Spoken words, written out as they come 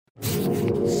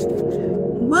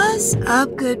What's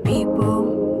up, good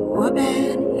people? What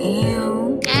bad?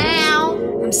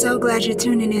 I'm so glad you're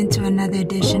tuning in to another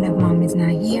edition of Mommy's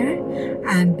Not Here.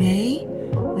 I'm Bae.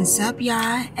 What's up,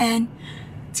 y'all? And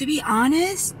to be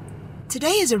honest,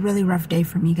 today is a really rough day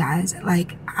for me, guys.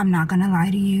 Like, I'm not gonna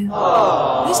lie to you.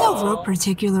 There's no real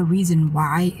particular reason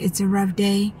why it's a rough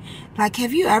day. Like,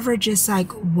 have you ever just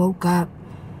woke up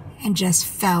and just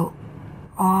felt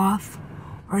off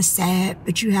or sad,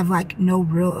 but you have no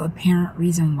real apparent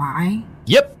reason why?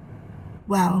 Yep.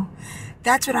 Well,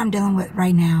 that's what I'm dealing with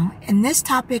right now. And this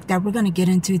topic that we're going to get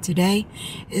into today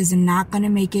is not going to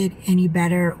make it any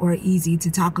better or easy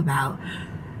to talk about.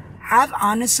 I've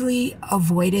honestly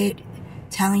avoided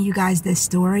telling you guys this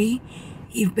story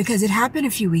because it happened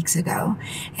a few weeks ago.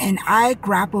 And I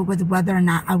grappled with whether or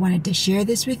not I wanted to share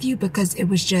this with you because it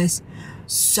was just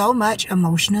so much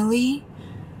emotionally.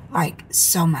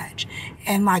 So much.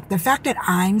 And the fact that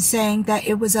I'm saying that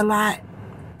it was a lot,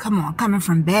 come on, coming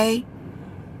from Bae,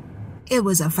 it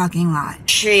was a fucking lot.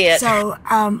 Shit. So,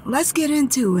 let's get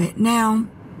into it. Now,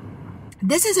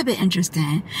 this is a bit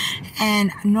interesting.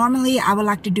 And normally I would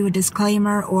like to do a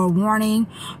disclaimer or a warning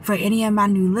for any of my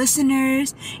new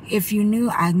listeners. If you're new,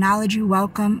 I acknowledge you.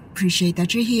 Welcome. Appreciate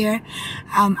that you're here.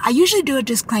 I usually do a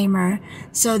disclaimer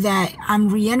so that I'm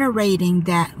reiterating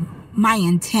that my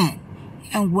intent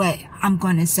and what I'm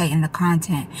going to say in the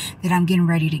content that I'm getting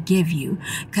ready to give you.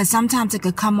 Because sometimes it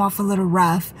could come off a little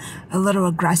rough, a little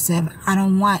aggressive. I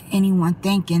don't want anyone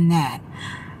thinking that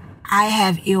I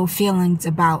have ill feelings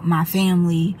about my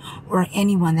family or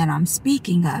anyone that I'm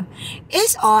speaking of.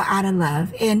 It's all out of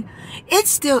love. And it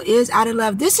still is out of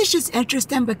love. This is just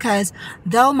interesting because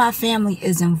though my family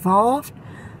is involved,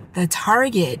 the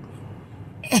target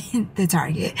in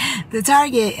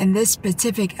this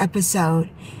specific episode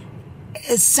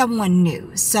is someone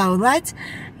new. So let's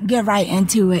get right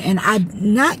into it. And I'm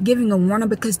not giving a warning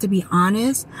because, to be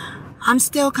honest, I'm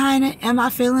still kind of in my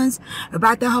feelings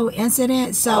about the whole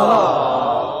incident.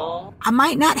 So I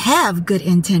might not have good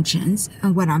intentions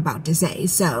in what I'm about to say.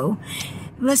 So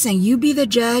listen, you be the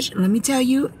judge. Let me tell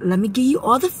you, let me give you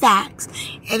all the facts,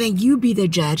 and then you be the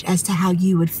judge as to how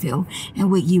you would feel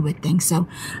and what you would think. So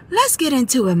let's get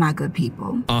into it, my good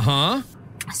people.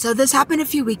 So this happened a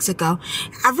few weeks ago.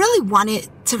 I really wanted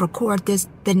to record this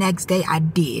the next day. I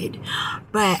did.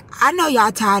 But I know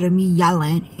y'all tired of me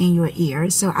yelling in your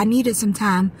ears. So I needed some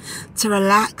time to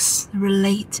relax,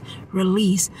 relate,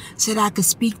 release so that I could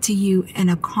speak to you in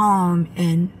a calm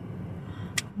and,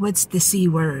 what's the C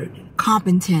word?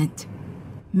 Competent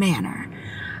manner.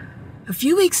 A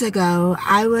few weeks ago,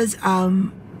 I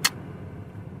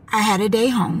had a day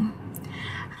home.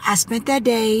 I spent that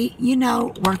day,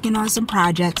 working on some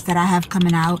projects that I have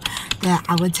coming out that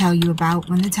I would tell you about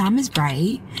when the time is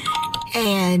right.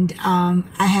 And I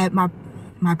had my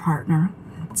partner.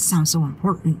 It sounds so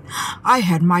important. I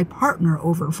had my partner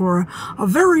over for a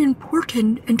very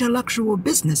important intellectual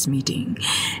business meeting.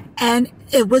 And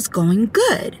it was going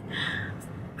good.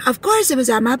 Of course, it was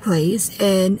at my place,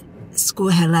 and school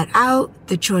had let out.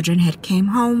 The children had came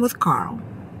home with Carl.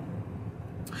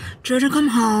 Children come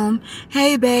home.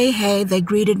 Hey, Bae. Hey, they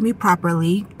greeted me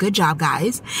properly. Good job,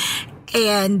 guys.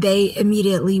 And they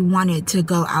immediately wanted to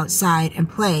go outside and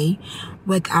play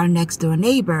with our next door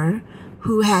neighbor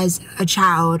who has a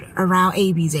child around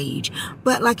AB's age.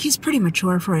 But he's pretty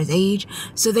mature for his age.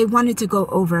 So they wanted to go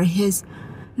over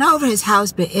not over his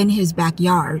house, but in his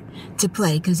backyard to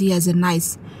play because he has a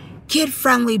nice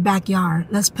kid-friendly backyard.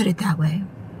 Let's put it that way.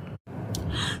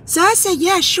 So I said,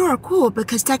 yeah, sure, cool,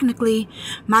 because technically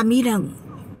my meeting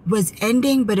was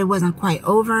ending, but it wasn't quite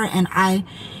over, and I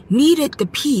needed the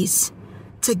peace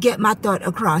to get my thought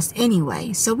across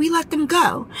anyway. So we let them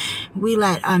go. We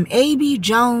let A.B.,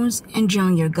 Jones, and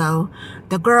Junior go.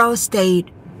 The girls stayed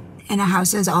in the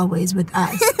house, as always, with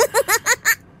us.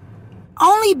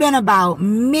 Only been about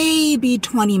maybe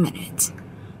 20 minutes.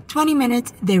 20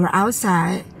 minutes, they were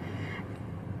outside.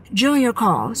 Junior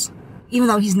calls, even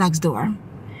though he's next door.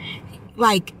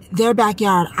 Their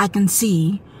backyard, I can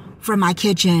see from my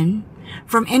kitchen.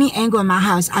 From any angle in my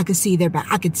house, I could see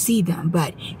I could see them,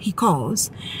 but he calls.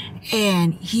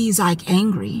 And he's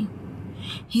angry.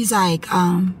 He's I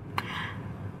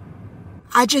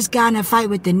just got in a fight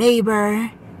with the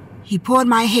neighbor. He pulled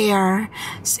my hair,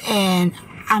 and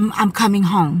I'm coming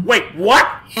home. Wait, what?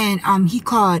 And he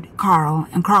called Carl,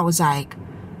 and Carl was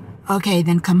okay,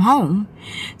 then come home.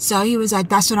 So he was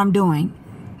that's what I'm doing.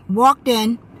 Walked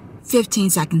in, 15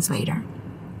 seconds later.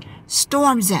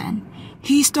 Storms in.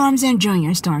 He storms in,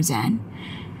 Junior storms in.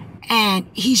 And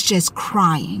he's just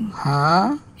crying.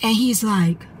 Huh? And he's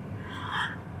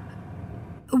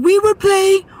we were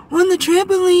playing on the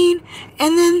trampoline,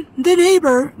 and then the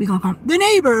neighbor,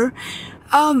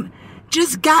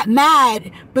 just got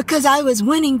mad because I was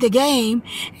winning the game,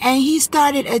 and he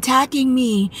started attacking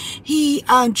me. He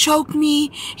choked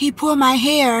me, he pulled my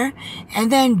hair,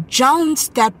 and then Jones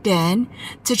stepped in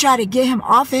to try to get him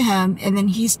off of him, and then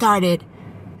he started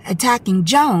attacking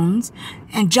Jones,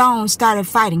 and Jones started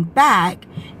fighting back.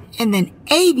 And then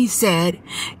AB said,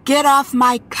 get off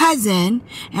my cousin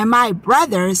and my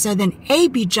brother. So then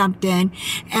AB jumped in,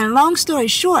 and long story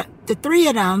short, the three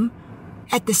of them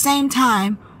at the same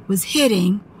time was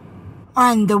hitting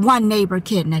on the one neighbor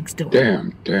kid next door.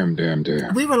 Damn.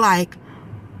 We were like,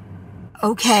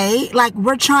 okay, like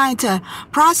we're trying to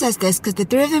process this because the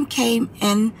three of them came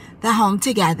in the home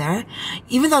together.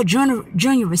 Even though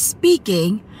Junior was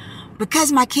speaking,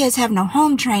 because my kids have no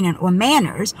home training or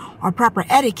manners or proper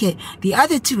etiquette, the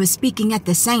other two were speaking at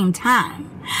the same time.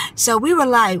 So we were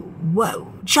like,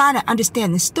 what, trying to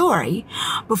understand the story.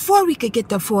 Before we could get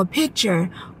the full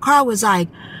picture, Carl was like,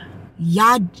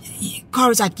 y'all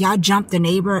jumped the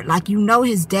neighbor. Like, you know,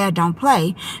 his dad don't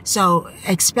play. So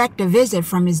expect a visit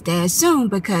from his dad soon,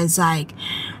 because like,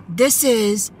 this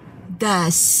is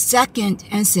the second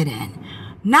incident.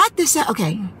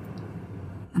 Okay.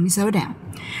 Let me slow it down.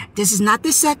 This is not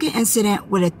the second incident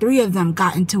where the three of them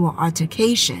got into an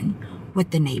altercation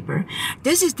with the neighbor.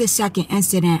 This is the second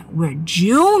incident where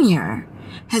Junior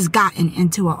has gotten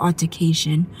into an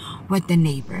altercation with the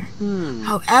neighbor.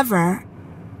 However,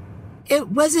 it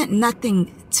wasn't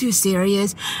nothing too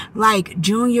serious. Like,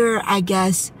 Junior, I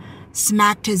guess,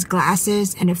 smacked his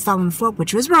glasses and it fell on the floor,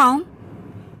 which was wrong.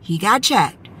 He got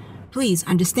checked. Please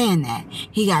understand that.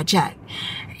 He got checked.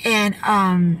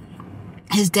 And,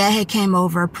 his dad had came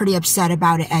over pretty upset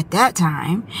about it at that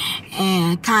time,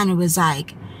 and kind of was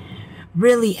like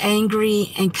really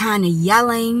angry and kind of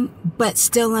yelling, but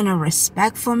still in a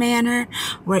respectful manner,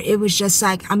 where it was just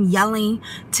like, I'm yelling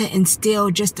to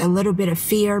instill just a little bit of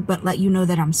fear, but let you know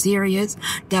that I'm serious,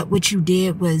 that what you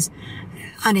did was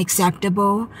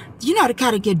unacceptable, you know, to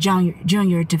kind of get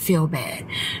Junior to feel bad,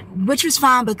 which was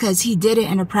fine because he did it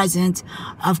in the presence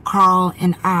of Carl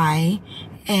and I,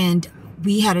 and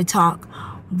we had a talk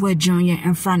with Junior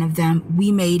in front of them.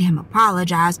 We made him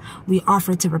apologize. We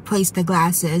offered to replace the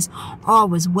glasses. All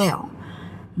was well.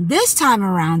 This time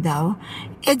around, though,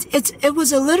 it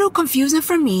was a little confusing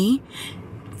for me.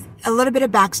 A little bit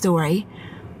of backstory.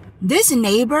 This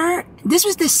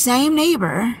was the same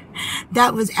neighbor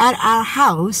that was at our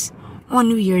house on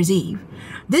New Year's Eve.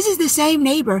 This is the same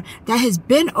neighbor that has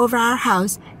been over our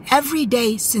house every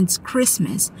day since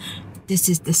Christmas. This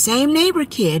is the same neighbor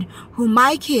kid who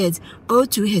my kids go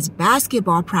to his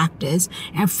basketball practice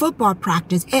and football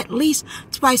practice at least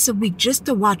twice a week just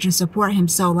to watch and support him.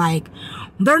 So, like,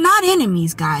 they're not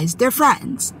enemies, guys. They're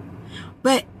friends.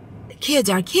 But kids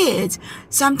are kids.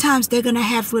 Sometimes they're going to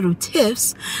have little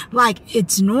tiffs. Like,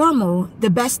 it's normal. The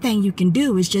best thing you can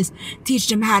do is just teach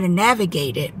them how to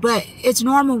navigate it. But it's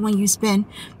normal when you spend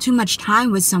too much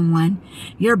time with someone,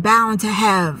 you're bound to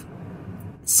have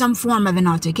some form of an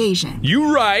altercation.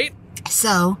 You right.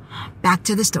 So, back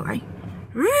to the story.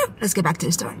 Let's get back to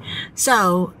the story.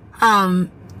 So,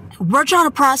 we're trying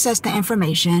to process the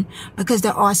information because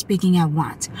they're all speaking at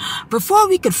once. Before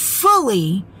we could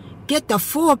fully get the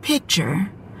full picture,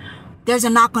 there's a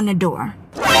knock on the door.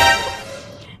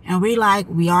 And we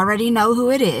already know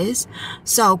who it is.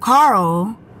 So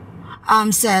Carl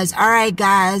says, all right,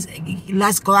 guys,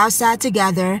 let's go outside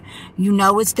together. You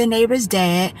know, it's the neighbor's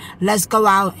dad. Let's go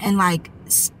out and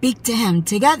speak to him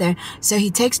together. So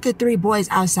he takes the three boys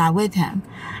outside with him.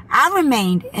 I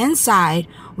remained inside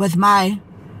with my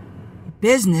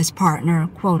business partner,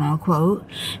 quote unquote,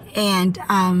 and,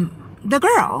 the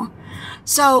girl.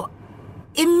 So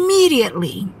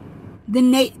immediately the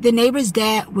neighbor's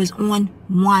dad was on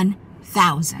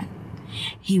 1,000.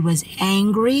 He was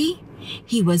angry.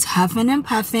 He was huffing and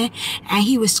puffing, and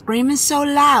he was screaming so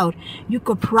loud you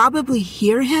could probably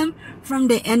hear him from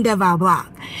the end of our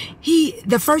block.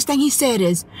 The first thing he said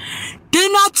is,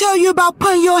 didn't I tell you about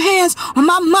putting your hands on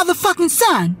my motherfucking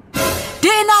son?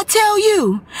 Didn't I tell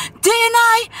you? Didn't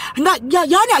I?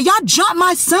 Y'all jumped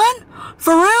my son?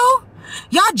 For real?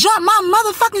 Y'all jumped my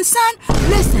motherfucking son?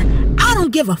 Listen, I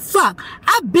don't give a fuck.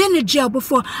 I've been to jail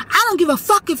before. I don't give a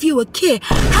fuck if you a kid.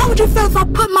 How would you feel if I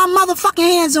put my motherfucking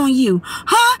hands on you?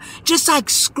 Huh? Just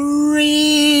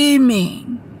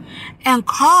screaming. And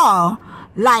Carl,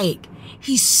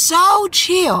 he's so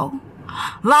chill.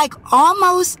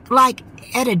 Almost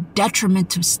at a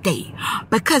detrimental state.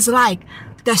 Because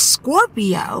the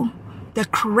Scorpio, the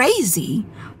crazy,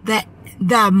 the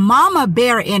the mama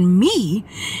bear in me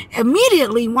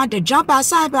immediately want to jump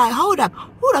outside and be like, hold up,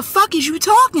 who the fuck is you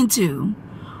talking to?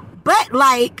 But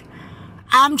like,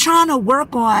 I'm trying to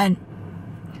work on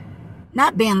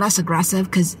not being less aggressive,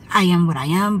 because I am what I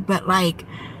am, but like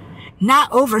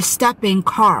not overstepping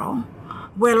Carl,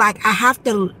 where like I have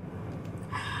to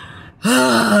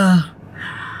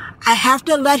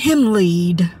let him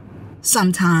lead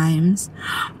sometimes,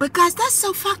 because that's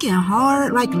so fucking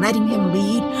hard, like letting him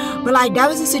lead. But like, that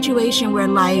was a situation where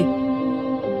like,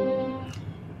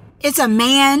 it's a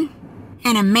man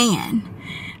and a man,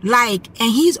 like,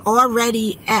 and he's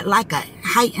already at like a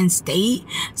heightened state.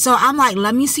 So I'm like,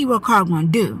 let me see what Carl gonna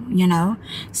do, you know?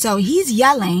 So he's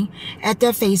yelling at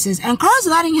their faces, and Carl's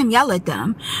letting him yell at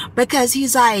them, because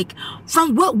he's like,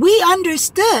 from what we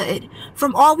understood,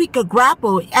 from all we could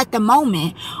grapple at the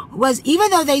moment, was even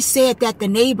though they said that the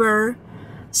neighbor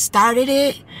started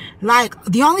it, like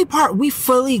the only part we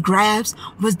fully grasped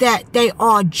was that they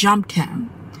all jumped him.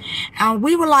 And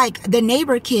we were like, the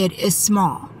neighbor kid is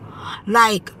small.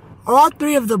 Like, all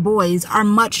three of the boys are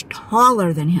much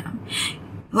taller than him.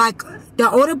 Like, the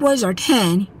older boys are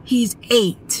 10. He's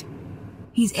 8.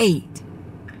 He's 8.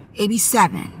 AB's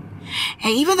 7.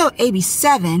 And even though AB's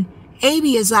 7,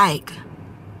 AB is like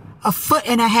a foot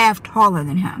and a half taller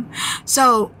than him.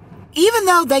 So, even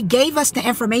though they gave us the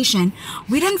information,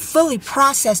 we didn't fully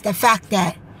process the fact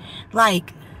that,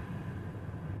 like,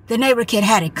 the neighbor kid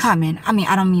had it coming. I mean,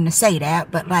 I don't mean to say that,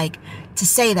 but like, to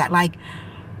say that, like,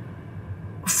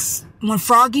 when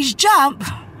froggies jump,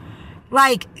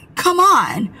 like, come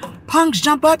on, punks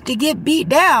jump up to get beat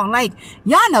down. Like,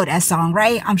 y'all know that song,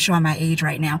 right? I'm showing my age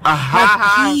right now.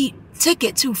 Like, he took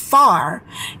it too far,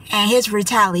 and his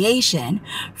retaliation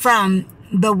from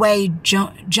the way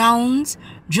Jones,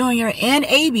 Junior, and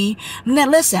AB, now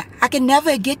listen, I can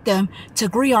never get them to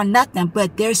agree on nothing,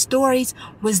 but their stories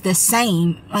was the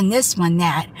same on this one,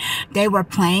 that they were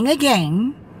playing a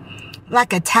game,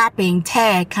 like a tapping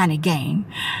tag kind of game.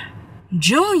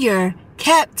 Junior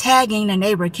kept tagging the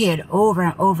neighbor kid over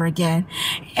and over again,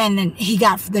 and then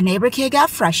the neighbor kid got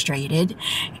frustrated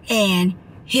and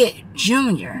hit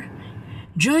Junior.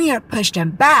 Junior pushed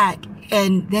him back,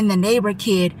 and then the neighbor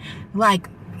kid, like,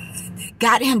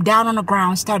 got him down on the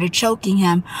ground, started choking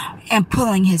him and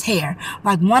pulling his hair.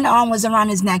 Like, one arm was around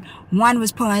his neck, one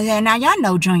was pulling his hair. Now, y'all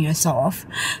know Junior's soft.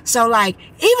 So, like,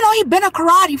 even though he'd been a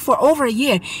karate for over a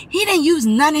year, he didn't use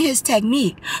none of his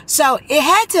technique. So, it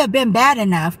had to have been bad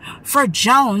enough for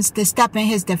Jones to step in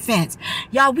his defense.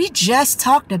 Y'all, we just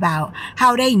talked about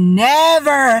how they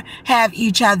never have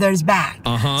each other's back.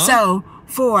 So,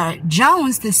 for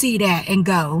Jones to see that and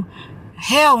go,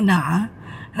 hell nah,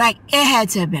 like, it had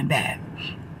to have been bad.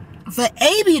 For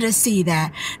AB to see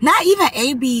that, not even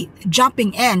AB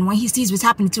jumping in when he sees what's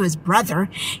happening to his brother,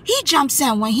 he jumps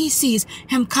in when he sees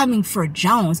him coming for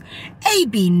Jones.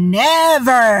 AB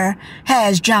never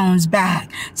has Jones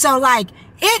back. So, like,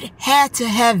 it had to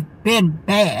have been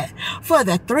bad for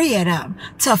the three of them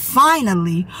to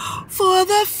finally, for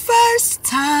the first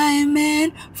time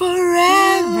in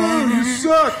forever,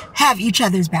 have each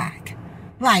other's back.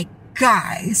 Like,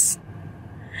 guys.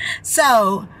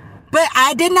 So, but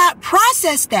I did not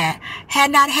process that,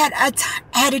 had not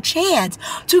had a chance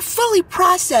to fully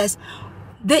process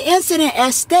the incident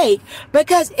at stake,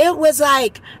 because it was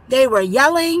like they were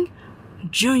yelling,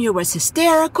 Junior was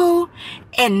hysterical,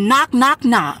 and knock, knock,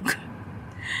 knock.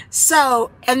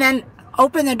 So, and then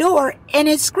open the door and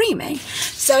it's screaming.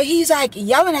 So he's like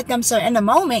yelling at them. So in the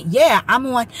moment, yeah, I'm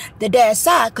on the dad's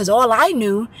side, because all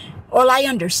I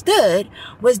understood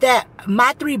was that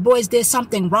my three boys did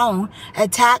something wrong,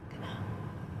 attacked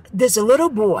this little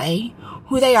boy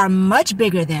who they are much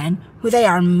bigger than, who they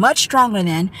are much stronger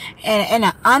than, and in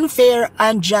an unfair,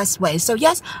 unjust way. So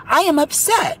yes, I am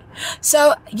upset.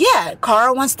 So yeah,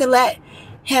 Carl wants to let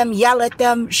him yell at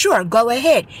them. Sure, go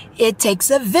ahead. It takes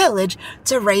a village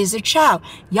to raise a child.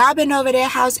 Y'all been over their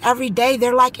house every day.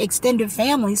 They're like extended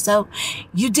family. So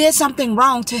you did something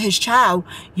wrong to his child.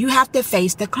 You have to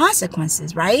face the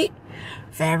consequences, right?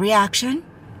 For every action,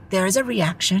 there is a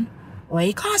reaction or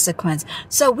a consequence.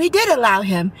 So we did allow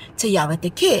him to yell at the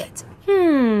kids.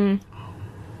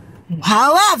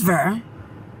 However,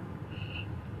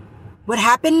 what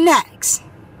happened next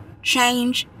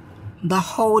changed the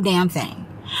whole damn thing.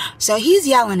 So he's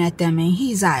yelling at them and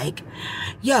he's like,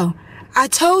 yo, I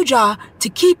told y'all to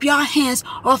keep y'all hands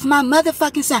off my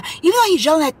motherfucking son. Even though he's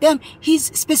yelling at them,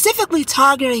 he's specifically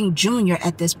targeting Junior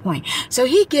at this point. So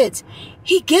he gets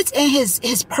in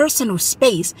his personal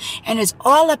space and it's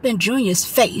all up in Junior's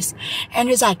face. And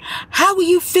it's like, how will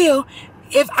you feel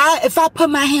if I put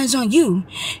my hands on you?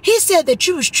 He said that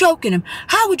you was choking him.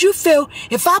 How would you feel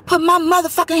if I put my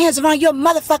motherfucking hands around your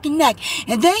motherfucking neck?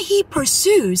 And then he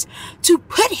pursues to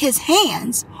put his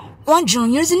hands on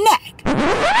Junior's neck.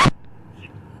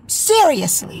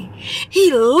 Seriously.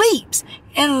 He leaps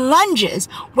and lunges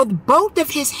with both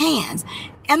of his hands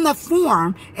in the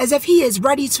form as if he is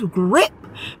ready to grip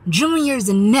Junior's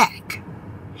neck.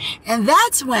 And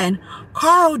that's when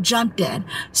Carl jumped in.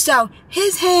 So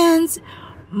his hands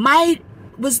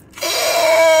was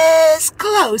this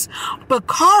close, but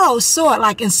Carl saw it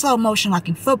like in slow motion, like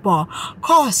in football.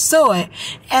 Carl saw it,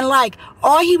 and like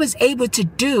all he was able to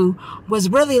do was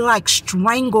really like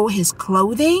strangle his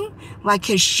clothing, like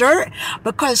his shirt,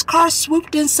 because Carl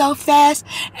swooped in so fast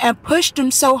and pushed him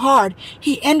so hard,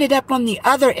 he ended up on the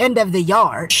other end of the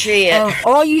yard. Shit. And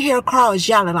all you hear Carl is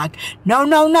yelling like, no,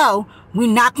 no, no, we're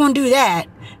not gonna do that.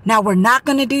 Now we're not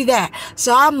going to do that.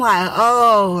 So I'm like,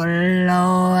 oh,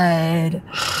 Lord.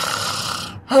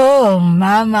 Oh,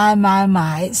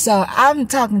 my. So I'm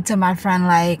talking to my friend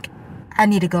like, I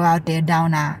need to go out there,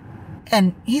 don't I?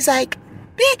 And he's like,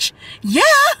 bitch, yeah,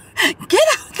 get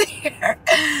out there.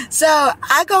 So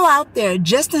I go out there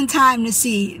just in time to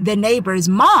see the neighbor's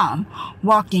mom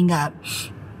walking up.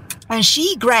 And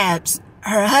she grabs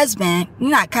her husband,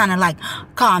 not kind of like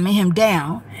calming him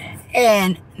down.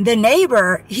 And the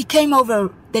neighbor kid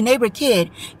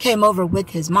came over with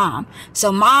his mom.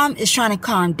 So mom is trying to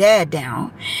calm dad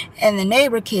down, and the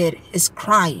neighbor kid is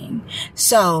crying.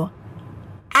 So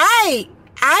I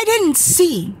didn't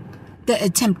see the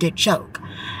attempted choke.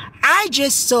 I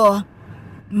just saw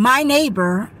my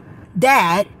neighbor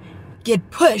dad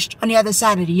get pushed on the other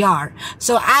side of the yard.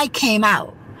 So I came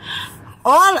out.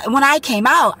 When I came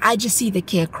out, I just see the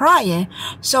kid crying.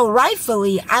 So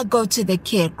rightfully, I go to the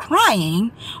kid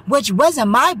crying, which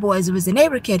wasn't my boys, it was the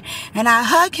neighbor kid. And I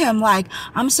hug him like,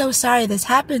 I'm so sorry this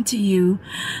happened to you.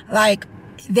 Like,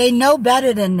 they know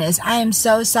better than this. I am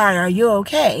so sorry. Are you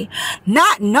okay?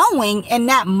 Not knowing in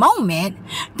that moment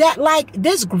that like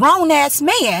this grown ass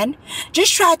man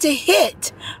just tried to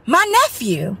hit my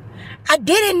nephew. I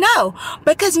didn't know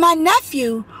because my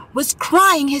nephew was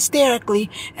crying hysterically,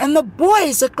 and the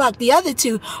boys looked like the other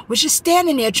two was just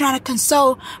standing there trying to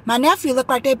console my nephew. Looked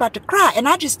like they about to cry, and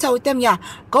I just told them, yeah,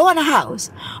 go in the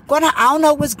house. I don't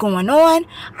know what's going on.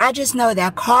 I just know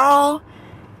that Carl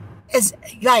is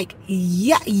like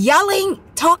yelling,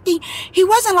 talking. He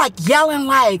wasn't like yelling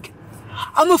like,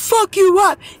 I'm gonna fuck you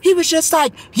up. He was just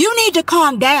like, you need to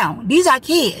calm down. These are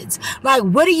kids. Like,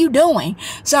 what are you doing?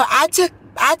 So I took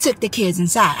the kids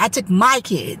inside. I took my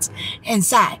kids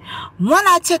inside. When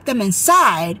I took them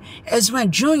inside is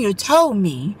when Junior told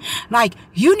me, like,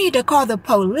 you need to call the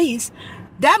police.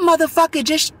 That motherfucker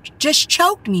just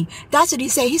choked me. That's what he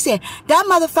said. He said, that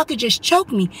motherfucker just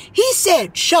choked me. He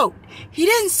said choked. He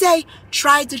didn't say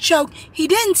tried to choke. He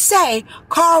didn't say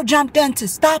Carl jumped in to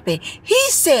stop it. He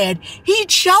said he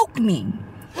choked me.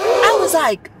 I was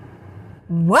like,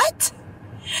 what?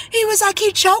 He was like,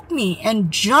 he choked me. And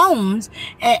Jones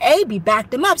and A.B.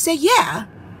 backed him up, said, yeah.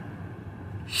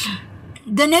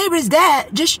 The neighbor's dad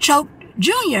just choked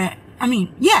Junior.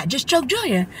 Just choked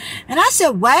Junior. And I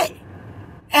said, what?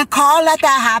 And Carl let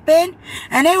that happen?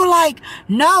 And they were like,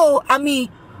 no,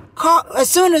 Carl, as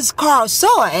soon as Carl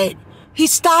saw it, he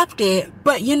stopped it.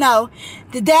 But,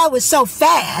 the dad was so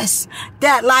fast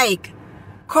that, like,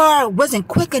 Carl wasn't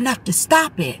quick enough to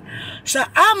stop it. So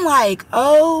I'm like,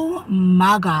 oh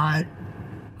my God.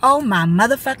 Oh my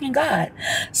motherfucking God.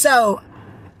 So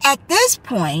at this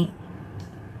point,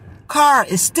 Carl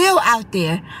is still out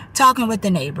there talking with the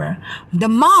neighbor. The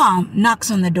mom knocks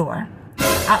on the door.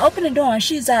 I open the door and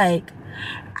she's like,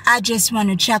 I just want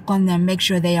to check on them, make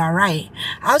sure they all right.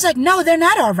 I was like, no, they're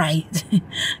not all right.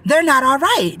 They're not all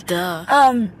right.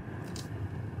 Duh.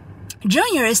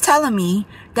 Junior is telling me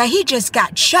that he just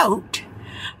got choked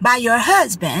by your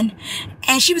husband.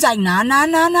 And she was like, no,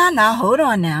 hold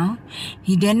on now.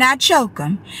 He did not choke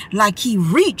him. Like he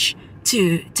reached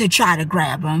to try to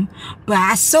grab him. But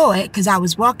I saw it because I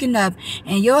was walking up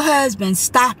and your husband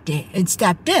stopped it and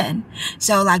stepped in.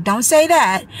 So like, don't say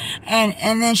that.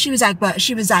 And then she was like,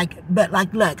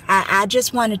 but look, I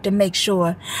just wanted to make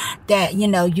sure that,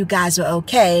 you guys are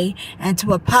okay and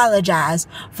to apologize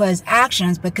for his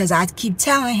actions because I keep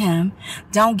telling him,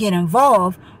 don't get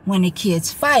involved when the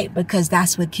kids fight because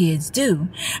that's what kids do.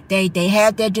 They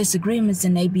have their disagreements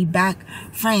and they be back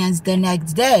friends the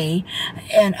next day.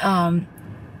 And,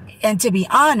 And to be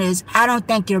honest, I don't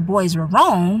think your boys were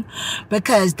wrong,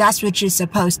 because that's what you're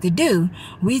supposed to do.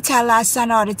 We tell our son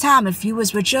all the time, if you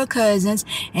was with your cousins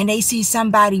and they see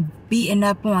somebody beating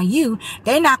up on you,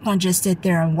 they're not going to just sit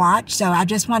there and watch. So I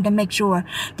just wanted to make sure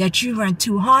that you weren't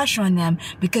too harsh on them,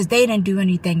 because they didn't do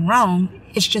anything wrong.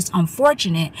 It's just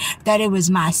unfortunate that it was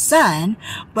my son,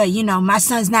 but my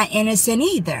son's not innocent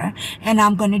either, and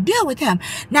I'm going to deal with him.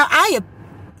 Now,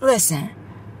 listen,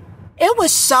 it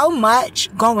was so much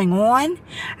going on.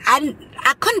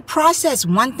 I couldn't process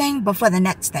one thing before the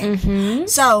next thing. Mm-hmm.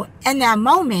 So in that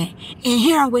moment, in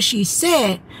hearing what she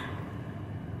said,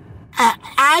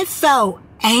 I felt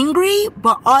angry,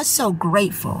 but also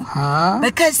grateful.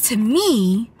 Because to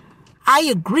me, I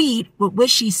agreed with what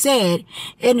she said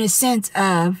in the sense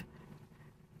of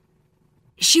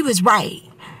she was right.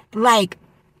 Like,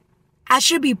 I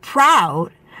should be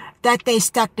proud that they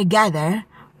stuck together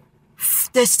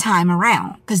this time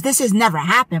around, because this has never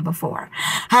happened before.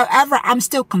 However, I'm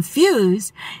still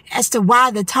confused as to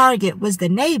why the target was the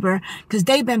neighbor, because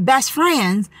they've been best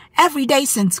friends every day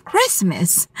since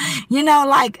Christmas.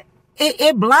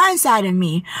 It blindsided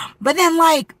me. But then,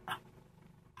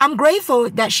 I'm grateful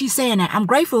that she's saying that. I'm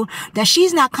grateful that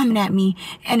she's not coming at me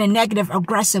in a negative,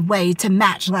 aggressive way to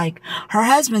match, her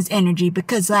husband's energy,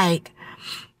 because,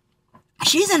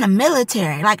 she's in the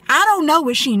military. I don't know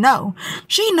what she know.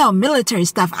 She know military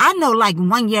stuff. I know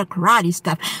 1 year karate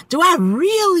stuff. Do I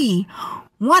really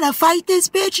want to fight this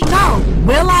bitch? No.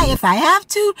 Will I if I have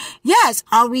to? Yes.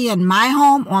 Are we in my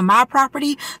home, on my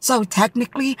property? So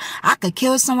technically I could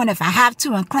kill someone if I have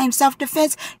to and claim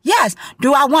self-defense? Yes.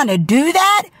 Do I want to do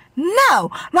that? No.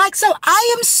 So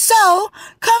I am so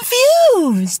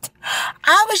confused.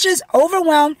 I was just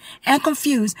overwhelmed and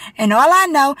confused. And all I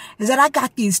know is that I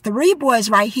got these 3 boys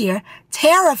right here,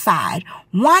 terrified.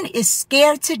 One is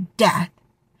scared to death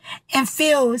and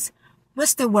feels,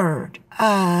 what's the word?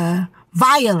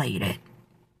 Violated.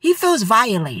 He feels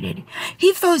violated.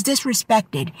 He feels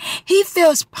disrespected. He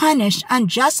feels punished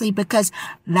unjustly, because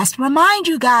let's remind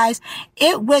you guys,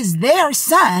 it was their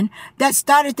son that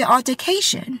started the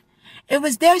altercation. It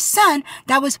was their son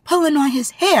that was pulling on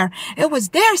his hair. It was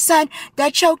their son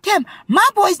that choked him. My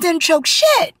boys didn't choke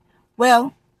shit.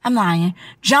 Well, I'm lying.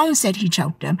 Jones said he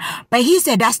choked him, but he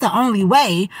said that's the only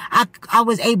way I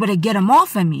was able to get him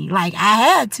off of me. I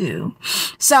had to.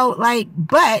 So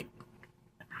but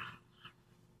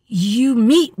you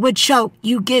meet with choke,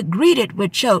 you get greeted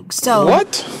with choke. So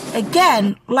what?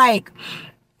 Again, I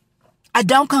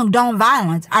don't condone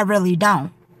violence. I really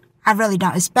don't. I really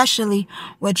don't, especially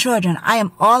with children. I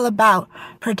am all about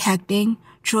protecting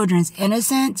children's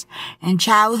innocence and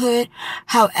childhood.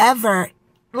 However,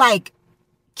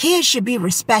 kids should be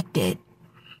respected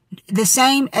the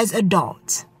same as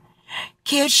adults.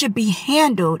 Kids should be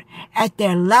handled at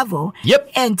their level.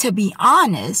 Yep. And to be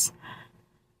honest,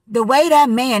 the way that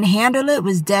man handled it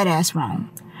was dead ass wrong.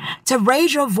 To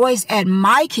raise your voice at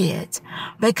my kids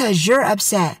because you're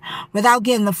upset without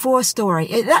getting the full story.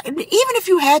 Even if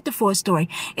you had the full story,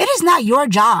 it is not your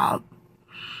job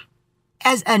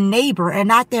as a neighbor and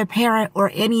not their parent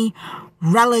or any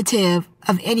relative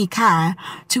of any kind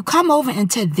to come over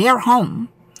into their home,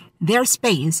 their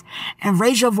space, and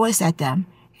raise your voice at them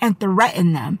and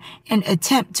threaten them and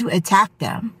attempt to attack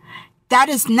them. That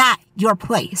is not your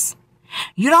place.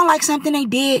 You don't like something they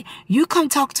did, you come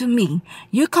talk to me.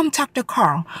 You come talk to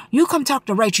Carl. You come talk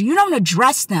to Rachel. You don't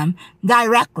address them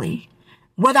directly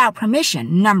without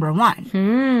permission, number one.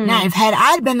 Now, if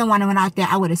I been the one who went out there,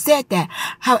 I would have said that.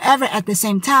 However, at the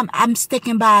same time, I'm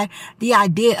sticking by the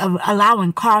idea of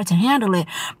allowing Carl to handle it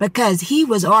because he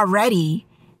was already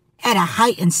at a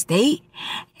heightened state.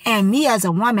 And me as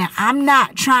a woman, I'm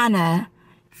not trying to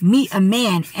meet a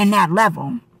man in that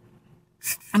level.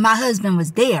 And my husband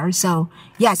was there, so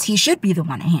yes, he should be the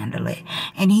one to handle it.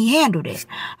 And he handled it.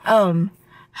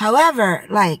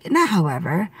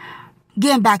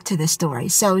 Getting back to the story.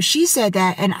 So she said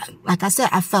that, and like I said,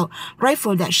 I felt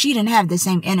grateful that she didn't have the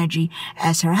same energy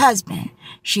as her husband.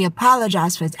 She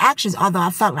apologized for his actions, although I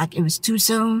felt like it was too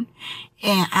soon.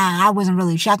 And I wasn't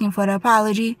really checking for the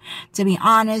apology, to be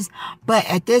honest. But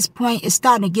at this point, it's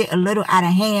starting to get a little out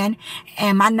of hand.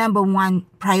 And my number one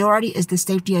priority is the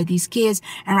safety of these kids.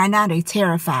 And right now, they're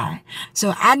terrified.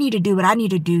 So I need to do what I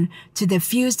need to do to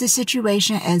diffuse the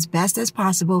situation as best as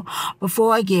possible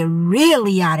before it get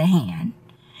really out of hand.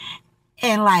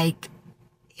 And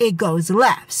it goes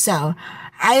left. So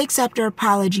I accept her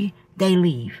apology. They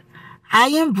leave. I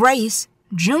embrace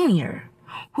Junior,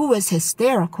 who was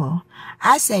hysterical.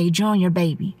 I say, Junior,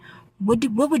 baby,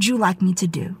 what would you like me to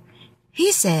do?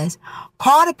 He says,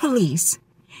 call the police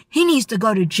He needs to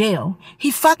go to jail.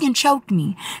 He fucking choked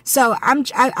me. So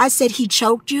I said, he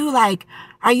choked you? Like,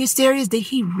 are you serious? Did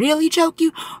he really choke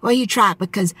you? Or he tried?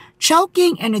 Because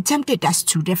choking and attempted, that's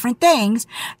two different things.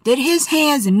 Did his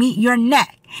hands meet your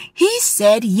neck? He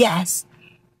said yes.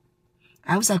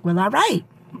 I was like, well, all right.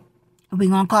 We're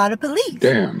going to call the police.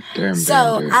 Damn.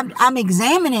 So I'm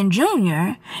examining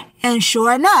Junior, and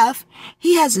sure enough,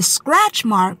 he has a scratch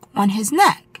mark on his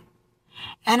neck.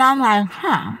 And I'm like,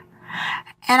 huh.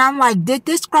 And I'm like, did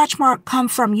this scratch mark come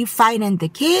from you fighting the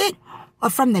kid or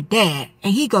from the dad?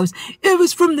 And he goes, it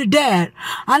was from the dad.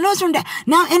 I know it's from dad.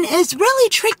 Now, and it's really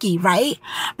tricky, right?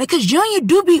 Because Junior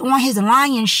do be on his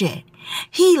lying shit.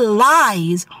 He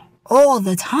lies all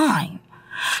the time.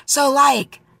 So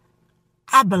like,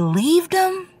 I believed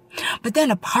him, but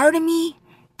then a part of me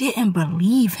didn't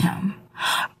believe him.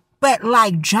 But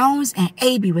like Jones and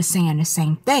A.B. was saying the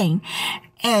same thing,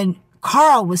 and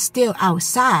Carl was still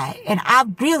outside, and I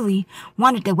really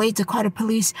wanted to wait to call the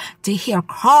police to hear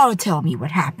Carl tell me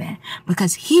what happened,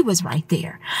 because he was right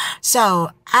there.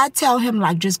 So I tell him,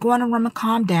 like, just go in the room and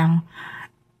calm down.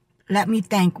 Let me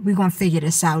think. We're going to figure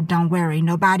this out. Don't worry.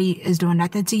 Nobody is doing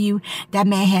nothing to you. That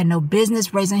man had no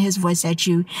business raising his voice at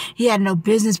you. He had no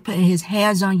business putting his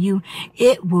hands on you.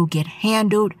 It will get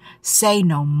handled. Say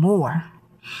no more.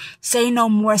 Say no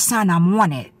more, son. I'm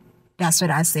on it. That's what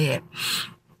I said.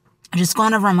 Just go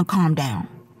in the room and calm down.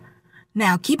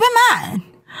 Now, keep in mind,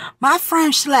 my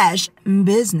friend /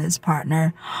 business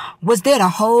partner was there the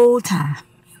whole time.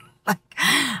 Like,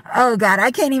 oh God,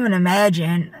 I can't even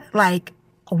imagine, like,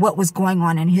 what was going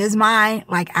on in his mind,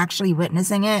 like actually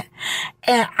witnessing it.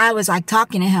 And I was like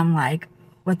talking to him like,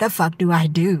 what the fuck do I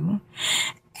do?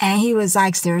 And he was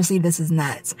like, seriously, this is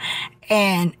nuts.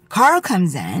 And Carl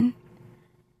comes in,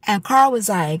 and Carl was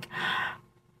like,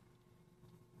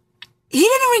 he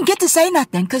didn't even get to say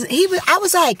nothing, because I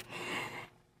was like,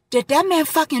 did that man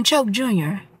fucking choke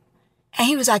Junior? And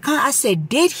he was like, huh? I said,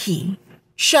 did he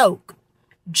choke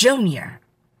Junior?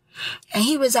 And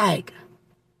he was like,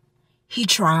 he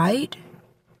tried.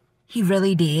 He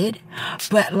really did.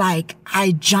 But like,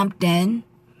 I jumped in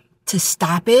to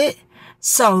stop it.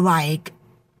 So like,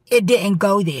 it didn't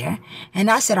go there. And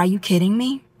I said, are you kidding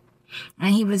me?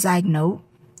 And he was like, nope.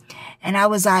 And I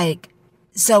was like,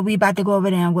 so we about to go over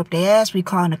there and whip their ass. We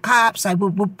calling the cops. Like,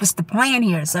 what's the plan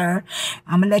here, sir?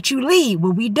 I'm gonna let you leave.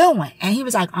 What we doing? And he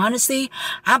was like, honestly,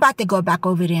 I'm about to go back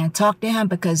over there and talk to him,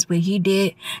 because what he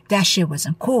did, that shit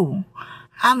wasn't cool.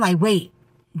 I'm like, wait,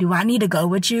 do I need to go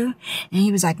with you? And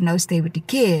he was like, no, stay with the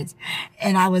kids.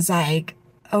 And I was like,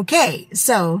 okay.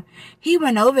 So he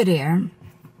went over there.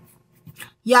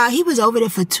 Yeah, he was over there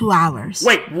for 2 hours.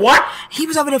 Wait, what? He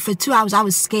was over there for 2 hours. I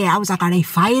was scared. I was like, are they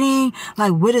fighting?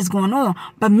 Like, what is going on?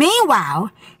 But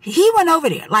meanwhile, he went over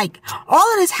there. Like,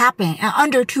 all of this happened in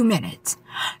under 2 minutes.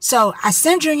 So I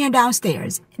sent Junior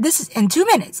downstairs. This is in 2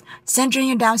 minutes. Sent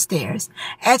Junior downstairs.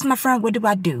 Asked my friend, what do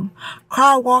I do?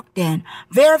 Carl walked in,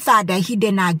 verified that he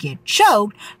did not get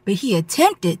choked, but he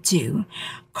attempted to.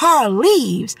 Carl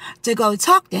leaves to go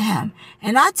talk to him.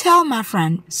 And I tell my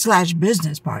friend /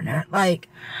 business partner, like,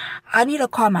 I need to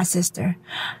call my sister.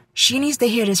 She needs to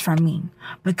hear this from me.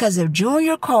 Because if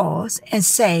Junior calls and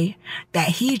say that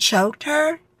he choked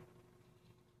her,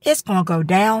 it's going to go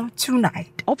down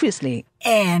tonight. Obviously.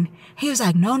 And he was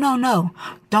like, no.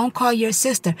 Don't call your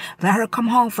sister. Let her come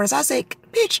home first. I said,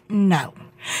 bitch, no.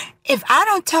 If I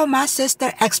don't tell my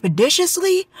sister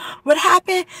expeditiously what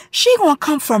happened, she gonna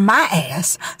come for my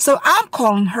ass. So I'm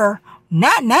calling her,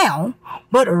 not now,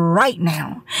 but right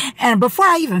now. And before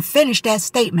I even finished that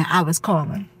statement, I was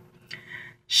calling.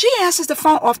 She answers the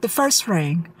phone off the first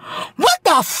ring. What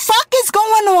the fuck is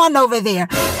going on over there?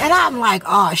 And I'm like,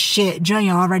 oh shit,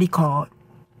 Junior already called.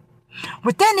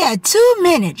 Within that 2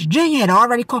 minutes, Junior had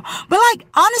already called. But like,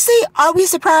 honestly, are we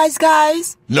surprised,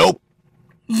 guys? Nope.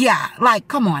 Yeah, like,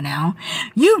 come on now.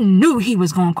 You knew he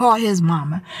was going to call his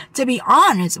mama. To be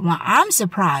honest, what I'm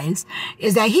surprised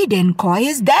is that he didn't call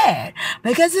his dad,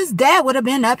 because his dad would have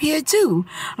been up here too.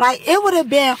 Like, it would have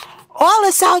been, all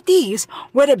of Southeast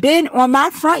would have been on my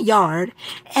front yard.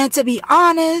 And to be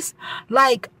honest,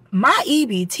 like, my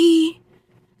EBT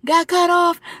got cut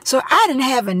off, so I didn't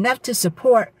have enough to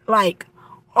support, like,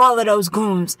 all of those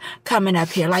goons coming up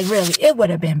here. Like, really, it would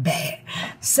have been bad.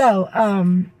 So,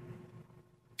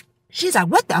 she's like,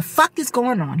 what the fuck is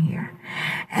going on here?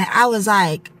 And I was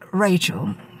like,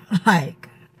 Rachel, like,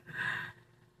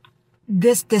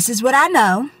 this is what I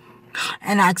know.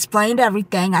 And I explained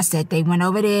everything. I said they went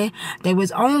over there. They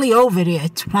was only over there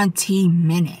 20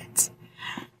 minutes.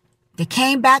 They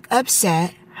came back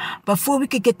upset. Before we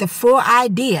could get the full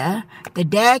idea, the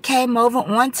dad came over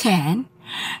on 10,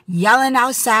 yelling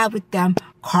outside with them,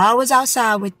 Carl was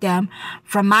outside with them.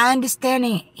 From my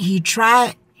understanding, he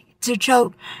tried to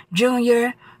choke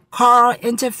Junior. Carl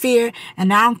interfered, and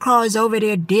now Carl is over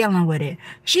there dealing with it.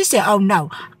 She said, oh no,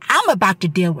 I'm about to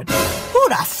deal with it. Who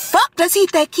the fuck does he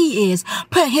think he is?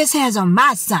 Putting his hands on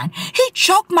my son. He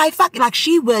choked my fucking, like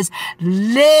she was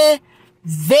livid.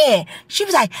 She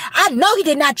was like, I know he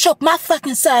did not choke my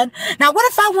fucking son. Now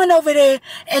what if I went over there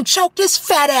and choked this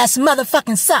fat ass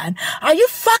motherfucking son? Are you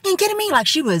fucking kidding me? Like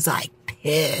she was like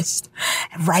pissed.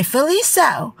 Rightfully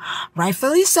so.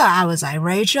 Rightfully so. I was like,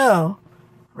 Rachel.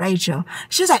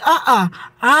 She was like,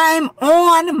 I'm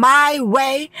on my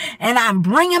way and I'm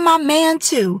bringing my man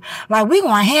too. Like, we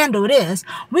gonna handle this.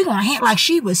 Like,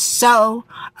 she was so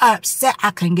upset.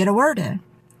 I couldn't get a word in.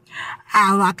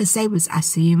 All I could say was, I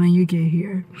see you when you get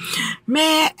here.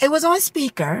 Man, it was on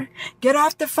speaker. Get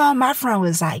off the phone. My friend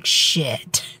was like,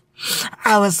 shit.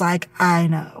 I was like, I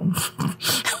know.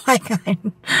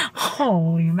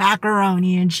 Holy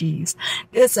macaroni and cheese.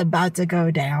 It's about to go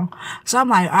down. So I'm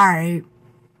like, all right.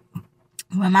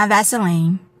 With my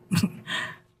Vaseline,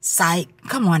 psych,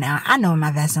 come on now. I know what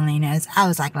my Vaseline is. I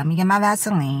was like, let me get my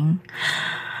Vaseline.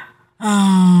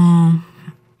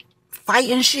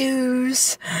 Fighting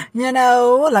shoes,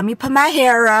 let me put my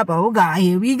hair up. Oh God,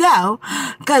 here we go.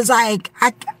 Cause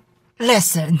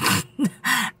listen,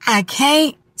 I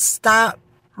can't stop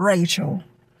Rachel.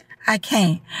 I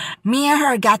can't. Me and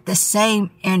her got the same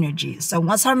energy. So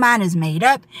once her mind is made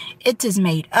up, it is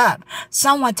made up.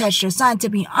 Someone touched your son. To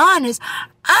be honest,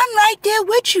 I'm right there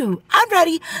with you. I'm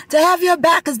ready to have your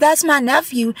back because that's my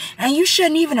nephew. And you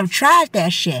shouldn't even have tried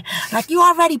that shit. Like you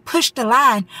already pushed the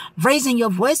line, raising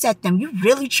your voice at them. You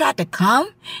really tried to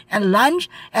come and lunge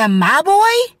at my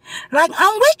boy? Like,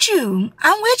 I'm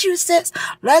with you, sis.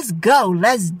 Let's go.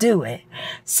 Let's do it.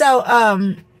 So,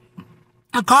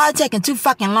 a car taking too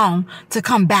fucking long to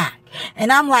come back.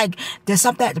 And I'm like, there's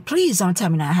something, please don't tell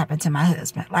me that happened to my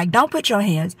husband. Like, don't put your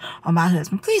hands on my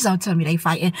husband. Please don't tell me they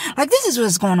fighting. Like, this is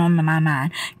what's going on in my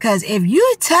mind. Cause if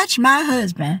you touch my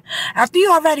husband, after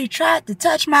you already tried to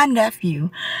touch my nephew,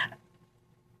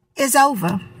 it's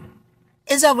over.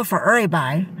 It's over for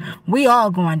everybody. We all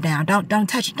going down. Don't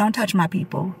touch my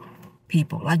people.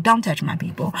 Like, don't touch my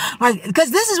people. Like,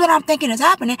 cause this is what I'm thinking is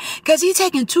happening. Cause he's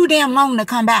taking too damn long to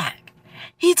come back.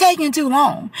 He taking too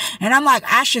long. And I'm like,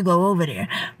 I should go over there.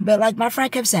 But like my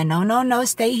friend kept saying, no,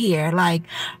 stay here. Like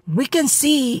we can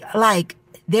see like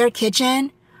their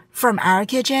kitchen from our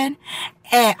kitchen.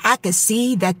 And I could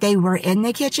see that they were in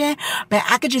the kitchen, but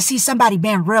I could just see somebody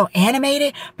being real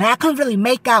animated, but I couldn't really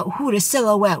make out who the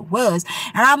silhouette was.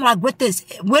 And I'm like, what is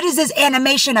this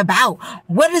animation about?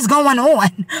 What is going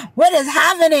on? What is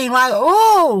happening? Like,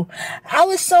 ooh, I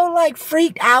was so like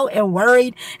freaked out and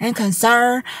worried and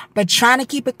concerned, but trying to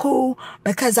keep it cool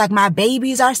because like my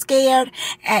babies are scared.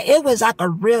 And it was like a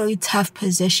really tough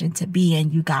position to be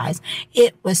in, you guys.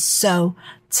 It was so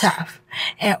tough.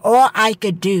 And all I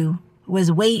could do was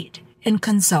wait and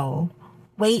console.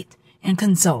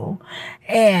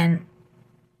 And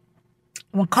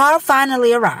when Carl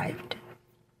finally arrived,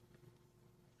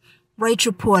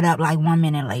 Rachel pulled up like 1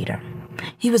 minute later.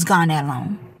 He was gone that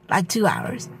long, like 2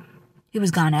 hours. He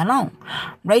was gone that long.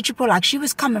 Rachel pulled like she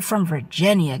was coming from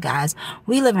Virginia, guys.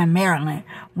 We live in Maryland.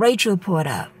 Rachel pulled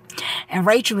up. And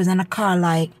Rachel was in the car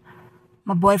like,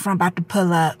 my boyfriend about to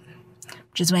pull up.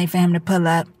 Just waiting for him to pull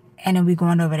up. And then we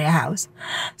going over their house.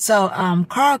 So,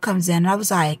 Carl comes in and I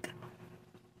was like,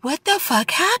 what the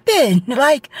fuck happened?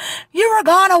 Like, you were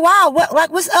gone a while.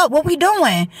 What's up? What we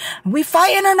doing? We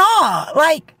fighting or not?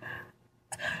 Like,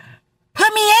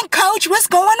 put me in, coach. What's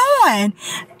going on?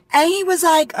 And he was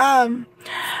like,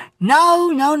 no,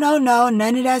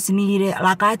 none of that's needed.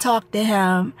 Like, I talked to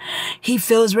him. He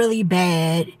feels really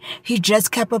bad. He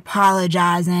just kept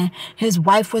apologizing. His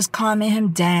wife was calming him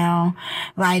down,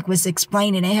 like, was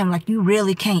explaining to him, like, you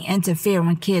really can't interfere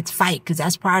when kids fight, because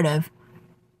that's part of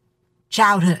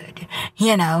childhood,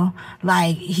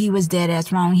 like, he was dead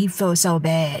ass wrong. He feels so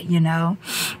bad,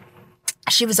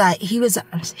 She was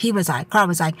like, Carl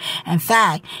was like, in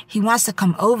fact, he wants to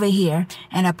come over here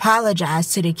and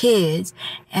apologize to the kids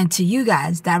and to you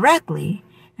guys directly.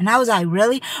 And I was like,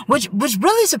 really? Which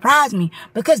really surprised me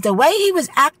because the way he was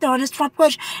acting on his front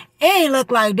porch, it ain't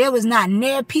looked like there was not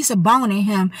near a piece of bone in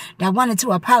him that wanted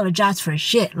to apologize for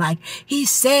shit. Like, he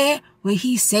said what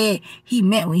he said, he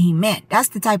meant what he meant. That's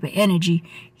the type of energy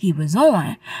he was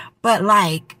on. But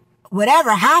like,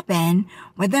 whatever happened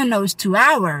within those 2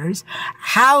 hours,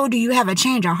 how do you have a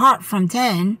change of heart from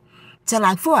 10 to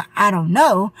like 4? I don't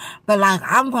know. But like,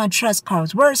 I'm going to trust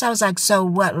Carl's words. I was like, so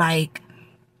what, like,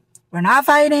 we're not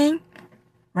fighting?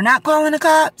 We're not calling the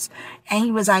cops? And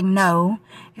he was like, no,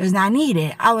 is not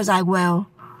needed. I was like, well,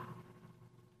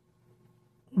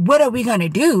 what are we going to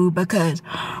do? Because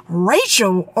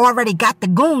Rachel already got the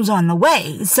goons on the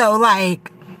way. So,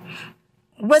 like,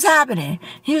 what's happening?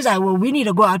 He was like, well, we need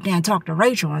to go out there and talk to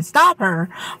Rachel and stop her,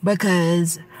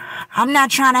 because I'm not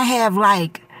trying to have,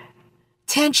 like,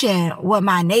 tension with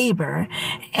my neighbor.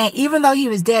 And even though he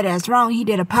was dead ass wrong, he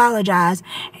did apologize.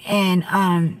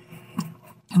 And,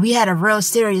 we had a real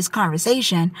serious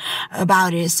conversation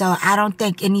about it. So I don't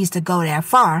think it needs to go that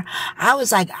far. I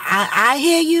was like, I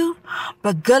hear you,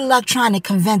 but good luck trying to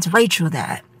convince Rachel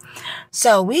that.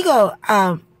 So we go,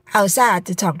 outside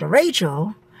to talk to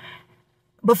Rachel.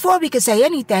 Before we could say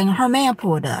anything, her man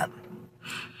pulled up.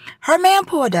 Her man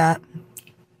pulled up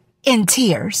in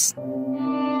tears.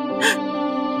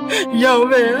 Yo,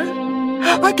 man,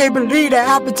 I can't believe that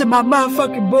happened to my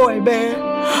motherfucking boy, man.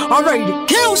 I'm ready to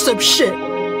kill some shit.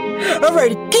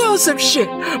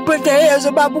 Put their hands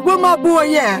on where my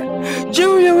boy at?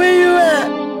 Junior, where you at?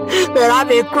 Man, I've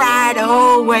been crying the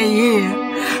whole way here.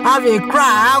 I've been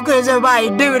crying. How could somebody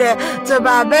do that to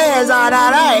my man?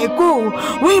 That ain't cool.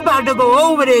 We about to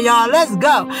go over there, y'all. Let's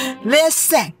go.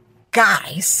 Listen,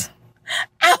 guys.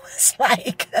 I was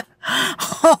like,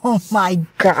 oh my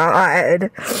God.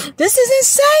 This is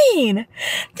insane.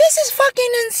 This is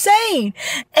fucking insane.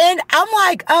 And I'm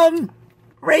like,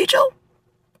 Rachel,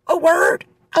 a word.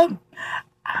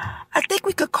 I think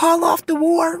we could call off the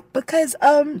war because,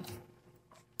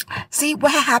 see,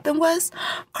 what happened was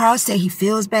Carl said he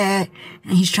feels bad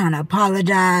and he's trying to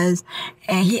apologize,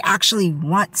 and he actually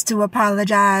wants to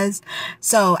apologize.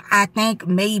 So I think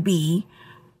maybe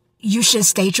you should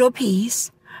state your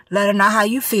piece. Let him know how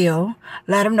you feel.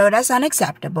 Let him know that's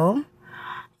unacceptable.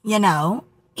 You know,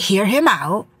 hear him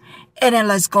out. And then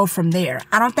let's go from there.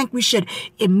 I don't think we should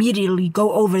immediately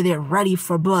go over there ready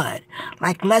for blood.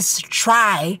 Like, let's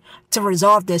try to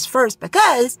resolve this first,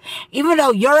 because even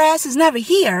though your ass is never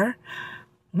here,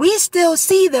 we still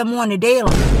see them on the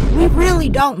daily. We really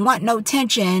don't want no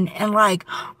tension and, like,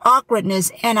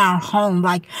 awkwardness in our home.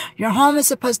 Like, your home is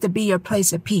supposed to be your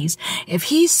place of peace.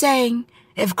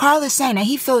 If Carl is saying that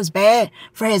he feels bad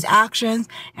for his actions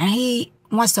and he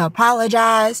wants to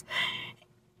apologize,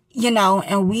 you know,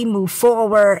 and we move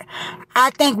forward,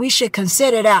 I think we should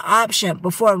consider that option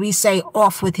before we say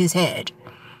off with his head.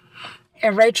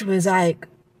 And Rachel was like,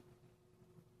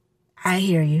 I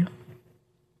hear you,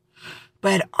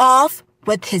 but off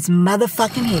with his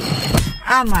motherfucking head.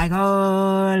 I'm like,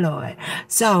 oh Lord.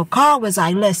 So Carl was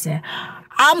like, listen,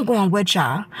 I'm going with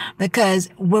y'all, because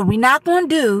what we not going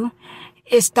to do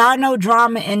is start no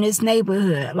drama in this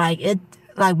neighborhood. Like,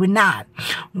 we're not.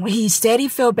 He said he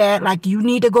feel bad. Like, you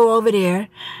need to go over there,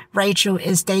 Rachel,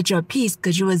 and state your piece,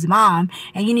 because you his mom,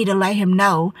 and you need to let him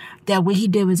know that what he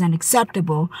did was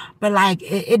unacceptable. But, like,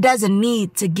 it doesn't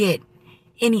need to get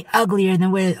any uglier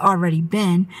than what it already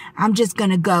been. I'm just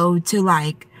gonna go to,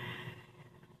 like,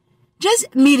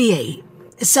 just mediate.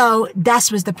 So that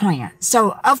was the plan.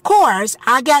 So, of course,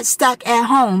 I got stuck at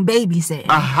home babysitting.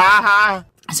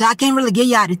 So I can't really give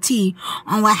y'all the tea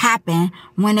on what happened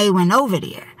when they went over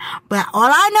there. But all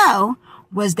I know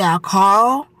was that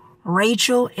Carl,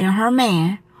 Rachel, and her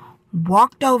man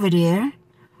walked over there,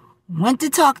 went to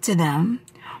talk to them,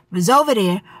 was over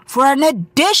there for an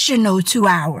additional 2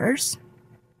 hours.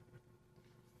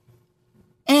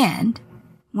 And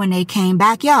when they came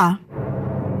back, y'all,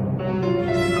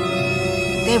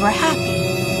 they were happy.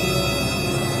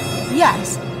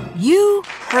 Yes, you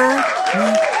heard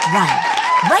me right.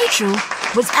 Rachel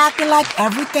was acting like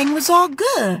everything was all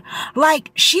good.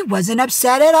 Like, she wasn't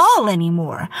upset at all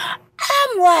anymore.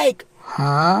 I'm like,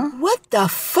 huh? What the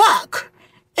fuck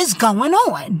is going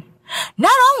on?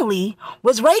 Not only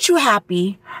was Rachel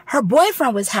happy, her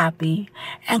boyfriend was happy,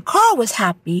 and Carl was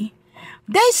happy.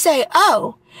 They say,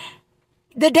 oh,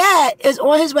 the dad is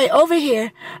on his way over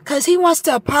here because he wants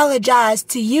to apologize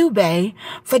to you, bae,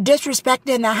 for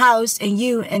disrespecting the house and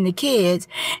you and the kids.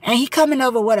 And he coming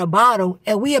over with a bottle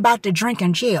and we about to drink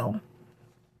and chill.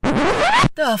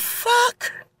 The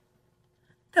fuck?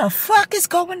 The fuck is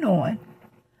going on?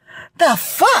 The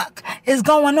fuck is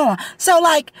going on? So,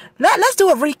 like, let's do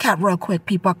a recap real quick,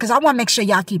 people, because I want to make sure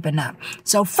y'all keeping up.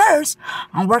 So first,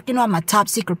 I'm working on my top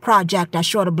secret project that's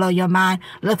sure to blow your mind.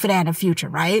 Look for that in the future,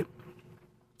 right?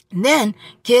 And then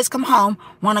kids come home,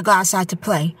 want to go outside to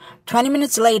play. 20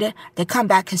 minutes later, they come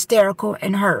back hysterical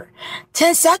and hurt.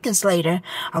 10 seconds later,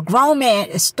 a grown man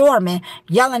is storming,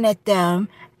 yelling at them,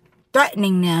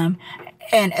 threatening them,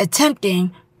 and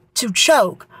attempting to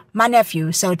choke my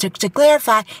nephew. So to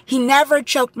clarify, he never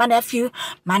choked my nephew.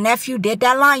 My nephew did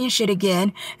that lion shit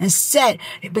again and said,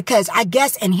 because I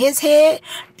guess in his head,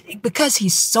 because he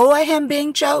saw him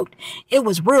being choked, it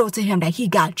was real to him that he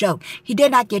got choked. He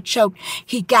did not get choked.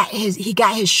 He got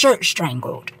his shirt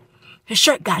strangled. His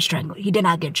shirt got strangled. He did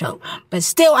not get choked, but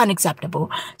still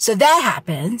unacceptable. So that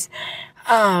happens.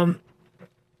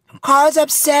 Carl's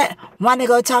upset, wanting to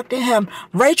go talk to him.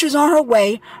 Rachel's on her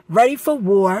way, ready for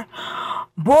war.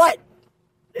 Bought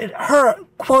her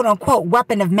quote unquote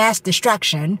weapon of mass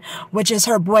destruction, which is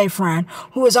her boyfriend,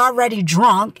 who is already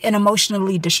drunk and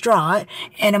emotionally distraught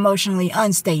and emotionally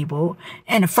unstable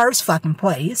in the first fucking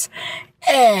place.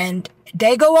 And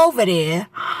they go over there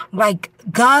like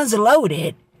guns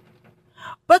loaded,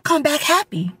 but come back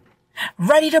happy,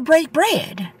 ready to break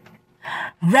bread,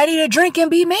 ready to drink and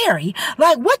be merry.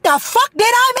 Like, what the fuck did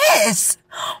I miss?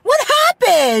 What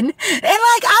happened? And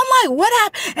like, I'm like, what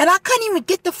happened? And I couldn't even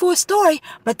get the full story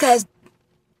because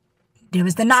there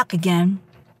was the knock again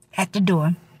at the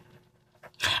door.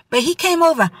 But he came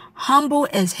over humble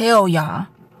as hell, y'all.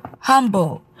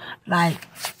 Humble. Like,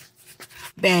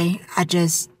 babe,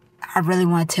 I really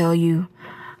want to tell you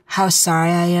how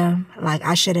sorry I am. Like,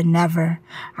 I should have never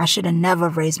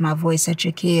raised my voice at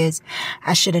your kids.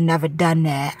 I should have never done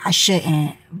that. I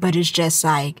shouldn't. But it's just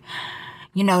like,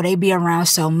 you know, they be around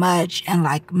so much, and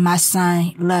like my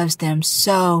son loves them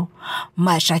so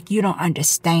much. Like, you don't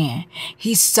understand.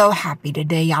 He's so happy the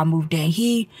day y'all moved in.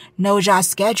 He knows y'all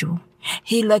schedule.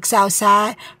 He looks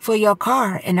outside for your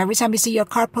car, and every time he see your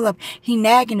car pull up, he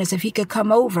nagging us if he could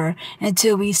come over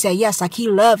until we say yes. Like, he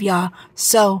love y'all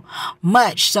so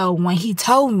much. So when he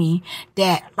told me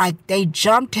that like they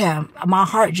jumped him, my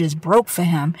heart just broke for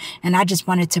him, and I just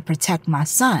wanted to protect my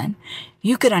son.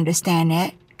 You could understand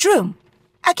that. True.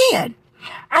 I can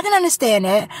understand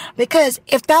that, because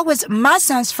if that was my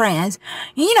son's friends,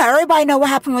 you know, everybody know what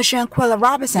happened with Shanquella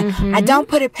Robinson. Mm-hmm. I don't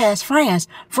put it past friends.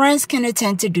 Friends can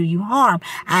intend to do you harm.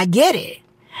 I get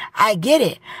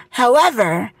it.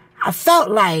 However, I felt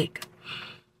like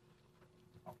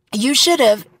you should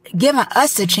have given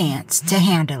us a chance to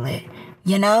handle it,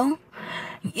 you know?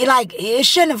 Like, it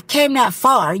shouldn't have came that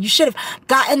far. You should have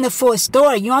gotten the full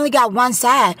story. You only got one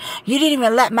side. You didn't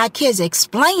even let my kids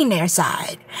explain their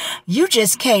side. You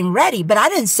just came ready. But I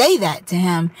didn't say that to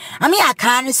him. I mean, I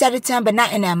kind of said it to him, but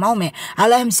not in that moment. I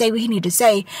let him say what he needed to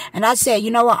say. And I said,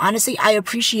 you know what? Honestly, I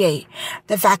appreciate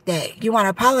the fact that you want to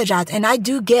apologize. And I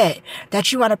do get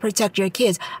that you want to protect your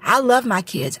kids. I love my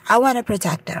kids. I want to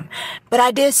protect them. But I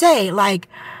did say, like,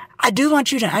 I do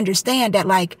want you to understand that,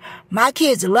 like, my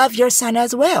kids love your son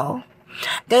as well.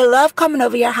 They love coming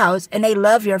over your house, and they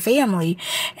love your family,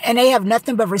 and they have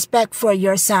nothing but respect for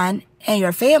your son and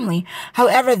your family.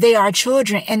 However, they are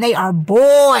children, and they are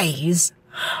boys.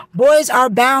 Boys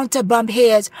are bound to bump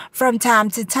heads from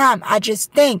time to time. I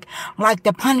just think, like,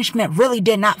 the punishment really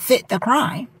did not fit the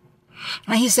crime.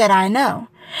 And he said, I know.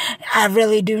 I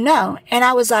really do know. And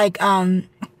I was like,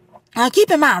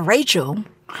 keep in mind, Rachel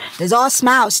is all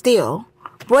smile still.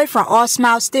 Boyfriend, all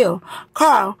smile still.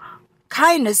 Carl,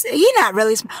 he not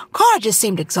really, Carl just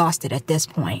seemed exhausted at this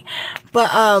point. But,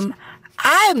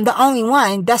 I'm the only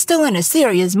one that's still in a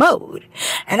serious mode.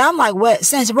 And I'm like, what,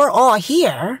 since we're all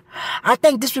here, I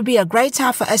think this would be a great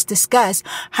time for us to discuss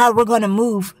how we're going to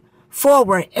move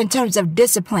forward in terms of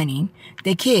disciplining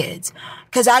the kids.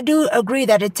 Cause I do agree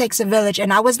that it takes a village,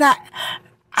 and I was not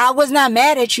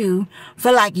mad at you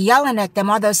for like yelling at them,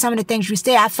 although some of the things you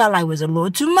said I felt like was a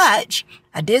little too much.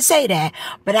 I did say that,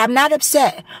 but I'm not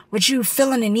upset with you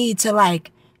feeling the need to like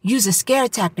use a scare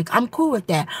tactic. I'm cool with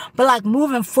that. But like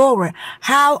moving forward,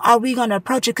 how are we going to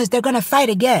approach it? Cause they're going to fight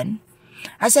again.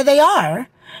 I said they are.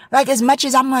 Like, as much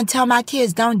as I'm going to tell my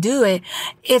kids don't do it,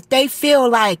 if they feel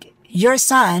like your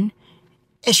son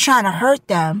is trying to hurt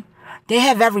them, they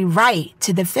have every right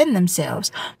to defend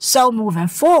themselves. So moving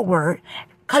forward,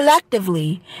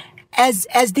 collectively, as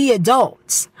the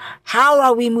adults, how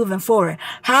are we moving forward?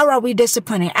 How are we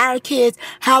disciplining our kids?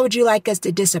 How would you like us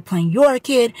to discipline your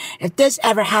kid? If this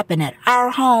ever happened at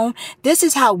our home, this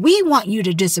is how we want you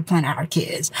to discipline our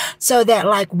kids, so that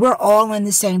like we're all on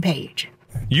the same page.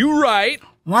 You right.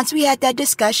 Once we had that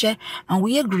discussion and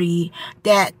we agreed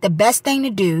that the best thing to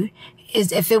do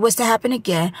is, if it was to happen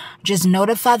again, just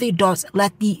notify the adults,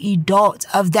 let the adults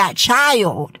of that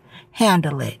child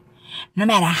handle it, no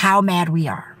matter how mad we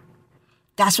are.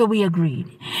 That's what we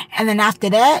agreed. And then after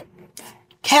that,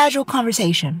 casual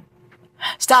conversation.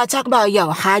 Start talking about,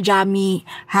 how'd y'all meet,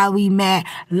 how we met,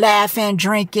 laughing,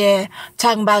 drinking,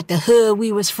 talking about the hood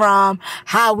we was from,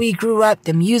 how we grew up,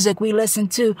 the music we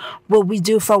listened to, what we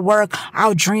do for work,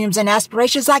 our dreams and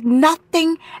aspirations, like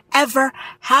nothing ever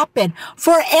happened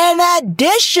for an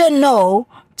additional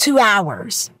 2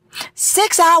 hours.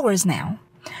 6 hours now.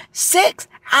 6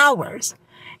 hours.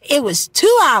 It was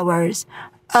 2 hours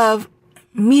of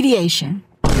mediation,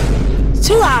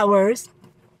 2 hours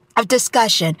of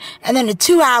discussion, and then the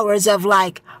 2 hours of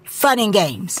like fun and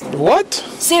games. What?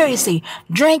 Seriously,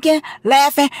 drinking,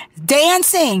 laughing,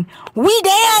 dancing. We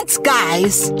dance,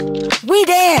 guys. We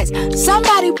dance.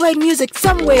 Somebody played music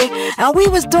somewhere and we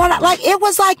was doing it like it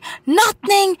was like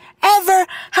nothing ever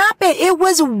happened. It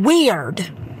was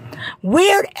weird.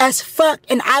 Weird as fuck,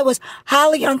 and I was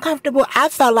highly uncomfortable. I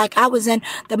felt like I was in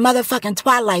the motherfucking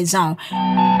Twilight Zone.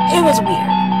 It was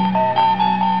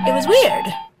weird. It was weird.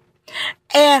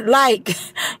 And like,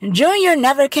 Junior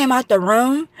never came out the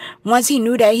room once he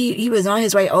knew that he was on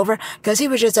his way over, because he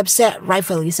was just upset,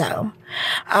 rightfully so.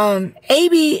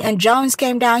 AB and Jones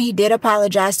came down. He did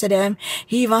apologize to them.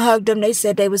 He even hugged them. They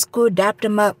said they was cool, dapped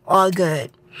him up, all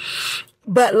good.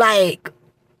 But like,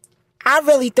 I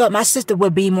really thought my sister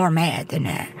would be more mad than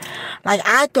that. Like,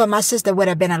 I thought my sister would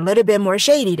have been a little bit more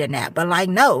shady than that. But like,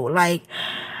 no, like,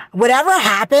 whatever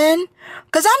happened,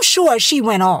 because I'm sure she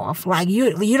went off. Like,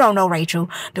 you don't know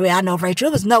Rachel the way I know Rachel.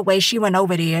 There was no way she went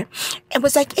over there and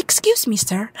was like, excuse me,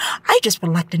 sir, I just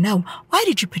would like to know, why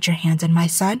did you put your hands on my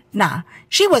son? Nah,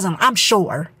 she wasn't. I'm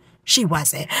sure she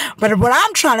wasn't. But what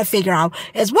I'm trying to figure out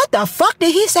is what the fuck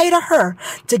did he say to her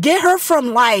to get her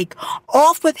from like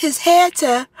off with his head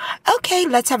to, okay,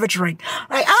 let's have a drink.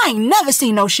 Like, I ain't never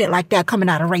seen no shit like that coming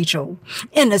out of Rachel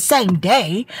in the same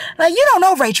day. Like, you don't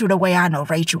know Rachel the way I know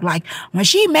Rachel. Like, when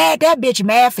she mad, that bitch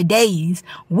mad for days,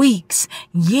 weeks,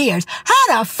 years.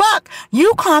 How the fuck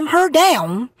you calm her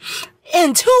down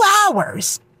in 2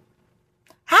 hours?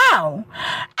 How?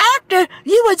 After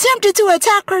you attempted to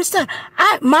attack her son.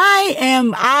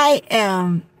 I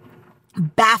am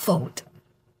baffled.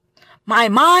 My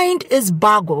mind is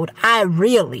boggled. I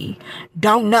really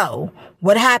don't know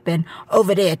what happened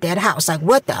over there at that house. Like,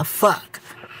 what the fuck?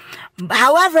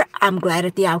 However, I'm glad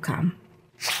at the outcome.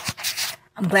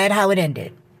 I'm glad how it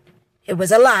ended. It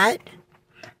was a lot.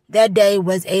 That day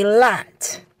was a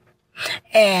lot.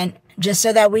 And just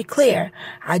so that we're clear,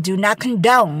 I do not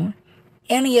condone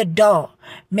any adult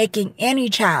making any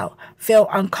child feel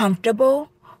uncomfortable,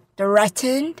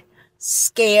 threatened,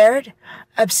 scared,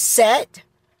 upset,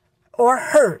 or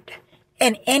hurt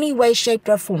in any way, shape,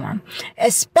 or form,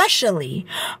 especially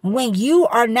when you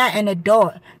are not an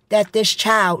adult that this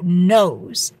child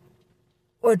knows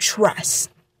or trusts.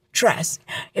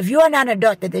 If you are not an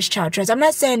adult that this child trusts, I'm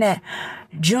not saying that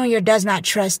Junior does not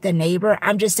trust the neighbor.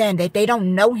 I'm just saying that they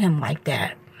don't know him like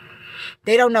that.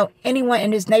 They don't know anyone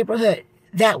in his neighborhood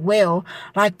that well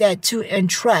like that to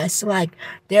entrust like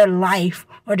their life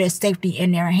or their safety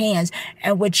in their hands.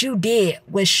 And what you did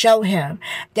was show him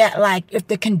that like if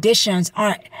the conditions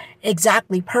aren't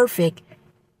exactly perfect,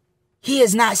 he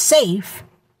is not safe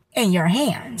in your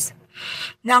hands.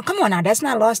 Now come on now, that's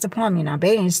not lost upon me now.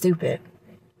 Baby ain't stupid.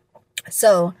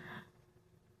 So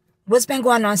what's been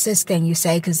going on since then, you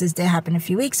say, because this did happen a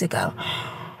few weeks ago.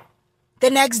 The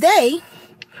next day,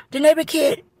 the neighbor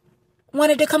kid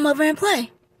wanted to come over and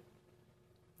play.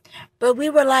 But we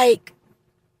were like,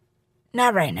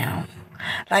 not right now.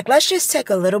 Like, let's just take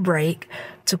a little break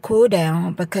to cool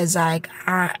down, because like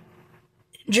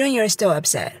Junior is still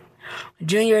upset.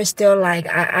 Junior is still like,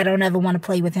 I don't ever want to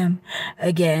play with him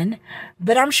again.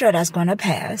 But I'm sure that's going to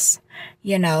pass,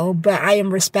 you know. But I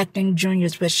am respecting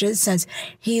Junior's wishes since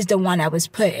he's the one that was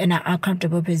put in an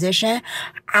uncomfortable position.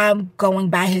 I'm going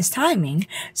by his timing.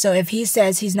 So if he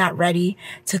says he's not ready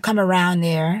to come around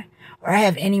there or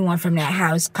have anyone from that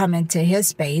house come into his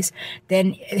space,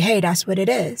 then hey, that's what it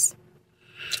is.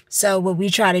 So what we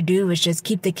try to do is just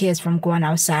keep the kids from going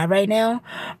outside right now,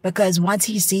 because once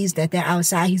he sees that they're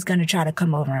outside, he's going to try to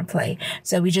come over and play.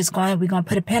 So we're going to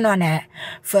put a pin on that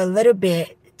for a little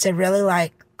bit to really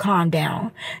like calm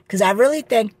down. Because I really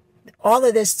think all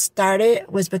of this started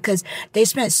was because they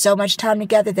spent so much time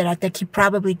together that I think he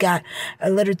probably got a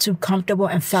little too comfortable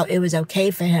and felt it was okay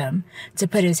for him to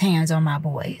put his hands on my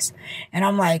boys. And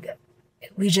I'm like,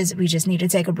 we just need to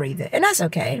take a breather. And that's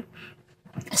okay.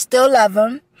 Still love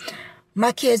them.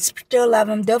 My kids still love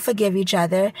them. They'll forgive each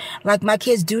other. Like, my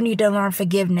kids do need to learn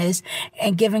forgiveness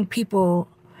and giving people,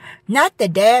 not the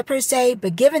dad per se,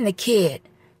 but giving the kid,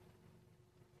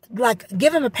 like,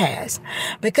 give him a pass,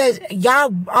 because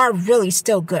y'all are really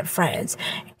still good friends.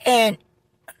 And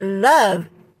love,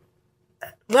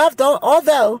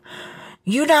 although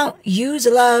you don't use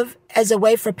love as a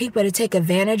way for people to take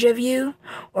advantage of you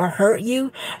or hurt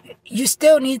you, you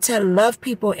still need to love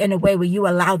people in a way where you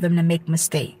allow them to make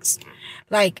mistakes.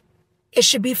 Like, it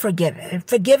should be forgiven.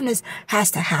 Forgiveness has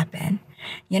to happen,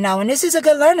 you know, and this is a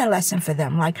good learning lesson for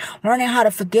them. Like, learning how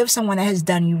to forgive someone that has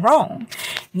done you wrong,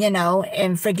 you know,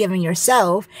 and forgiving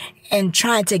yourself and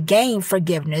trying to gain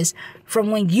forgiveness from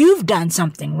when you've done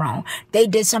something wrong. They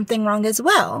did something wrong as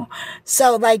well.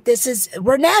 So like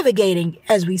we're navigating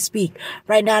as we speak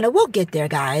right now, and we'll get there,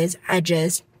 guys.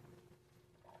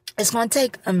 It's going to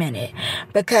take a minute,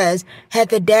 because had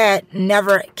the dad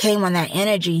never came on that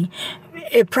energy,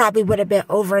 it probably would have been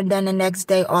over and done the next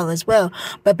day, all as well.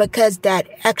 But because that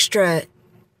extra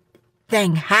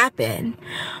thing happened,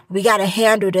 we got to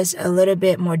handle this a little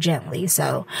bit more gently.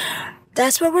 So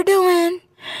that's what we're doing.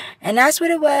 And that's what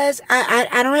it was. I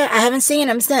haven't seen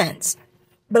him since.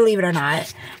 Believe it or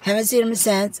not. Haven't seen him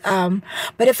since.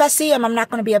 But if I see him, I'm not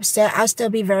going to be upset. I'll still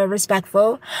be very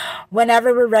respectful.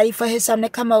 Whenever we're ready for his son to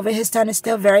come over, his son is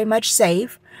still very much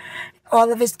safe.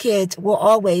 All of his kids will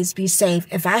always be safe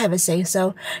if I have a say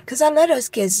so. Because I love those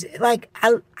kids. Like,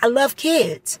 I love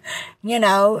kids. You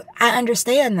know, I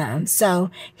understand them.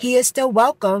 So he is still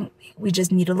welcome. We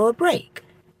just need a little break.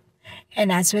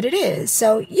 And that's what it is.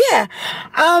 So, yeah.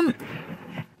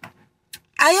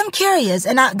 I am curious,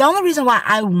 and the only reason why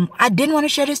I didn't want to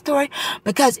share this story,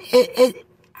 because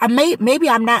maybe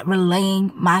I'm not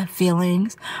relaying my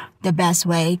feelings the best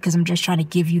way, because I'm just trying to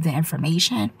give you the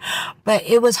information, but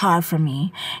it was hard for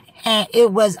me, and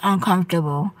it was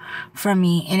uncomfortable for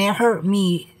me, and it hurt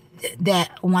me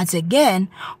that once again,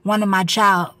 one of my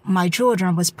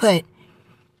children was put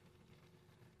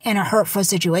in a hurtful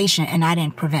situation, and I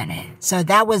didn't prevent it. So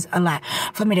that was a lot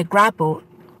for me to grapple.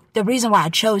 The reason why I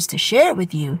chose to share it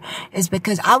with you is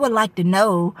because I would like to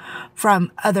know from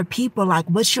other people, like,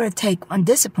 what's your take on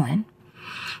discipline?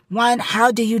 One,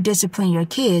 how do you discipline your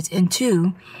kids? And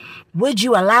two, would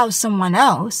you allow someone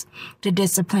else to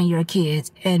discipline your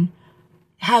kids? And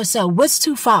how so? What's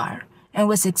too far and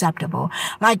what's acceptable?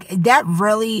 Like, that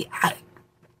really,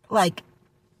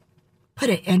 put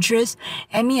an interest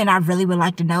in me, and I really would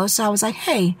like to know. So I was like,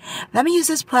 hey, let me use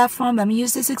this platform, let me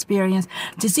use this experience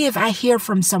to see if I hear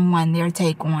from someone their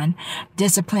take on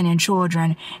disciplining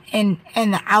children in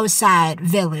the outside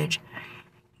village,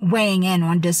 weighing in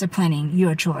on disciplining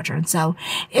your children. So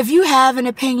if you have an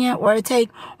opinion or a take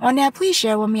on that, please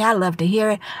share with me. I love to hear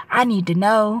it. I need to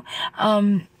know.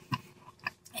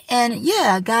 And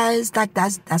yeah, guys, like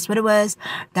that's what it was.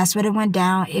 That's what it went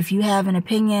down. If you have an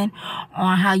opinion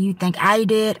on how you think I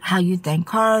did, how you think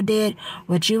Carl did,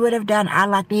 what you would have done, I'd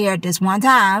like to hear it this one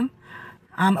time.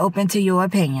 I'm open to your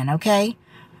opinion, okay?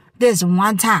 This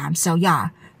one time. So y'all,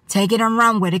 take it and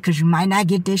run with it, because you might not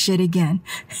get this shit again.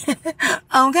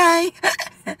 Okay?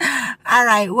 All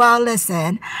right. Well,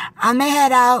 listen, I'm going to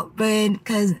head out, but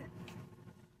because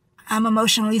I'm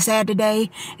emotionally sad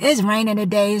today. It's raining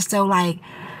today, so like,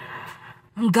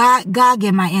 God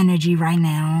get my energy right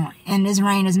now. And this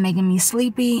rain is making me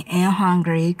sleepy and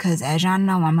hungry, because as y'all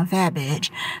know, I'm a fat bitch.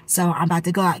 So I'm about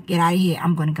to get out of here.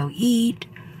 I'm going to go eat,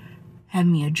 have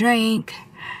me a drink,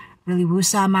 really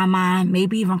woosah my mind,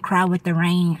 maybe even cry with the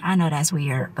rain. I know that's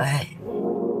weird, but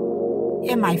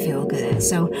it might feel good.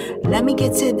 So let me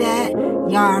get to that.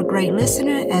 Y'all are a great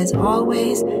listener, as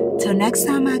always. Till next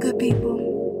time, my good people.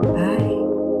 Bye.